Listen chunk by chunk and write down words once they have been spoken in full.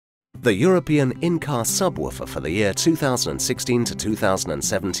The European in-car subwoofer for the year 2016 to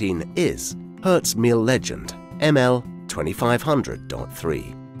 2017 is Hertz Mille Legend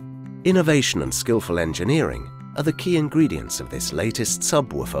ML2500.3. Innovation and skillful engineering are the key ingredients of this latest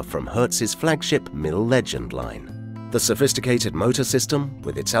subwoofer from Hertz's flagship Mille Legend line. The sophisticated motor system,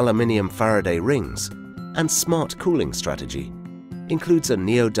 with its aluminium Faraday rings and smart cooling strategy, includes a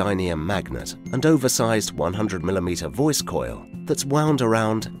neodymium magnet and oversized 100mm voice coil that's wound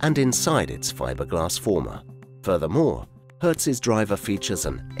around and inside its fiberglass former. Furthermore, Hertz's driver features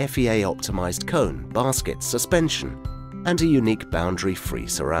an FEA-optimised cone, basket, suspension, and a unique boundary-free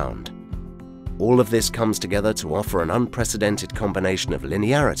surround. All of this comes together to offer an unprecedented combination of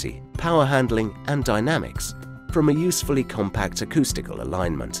linearity, power handling, and dynamics from a usefully compact acoustical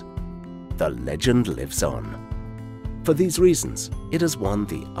alignment. The legend lives on. For these reasons, it has won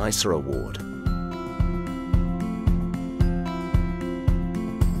the EISA Award.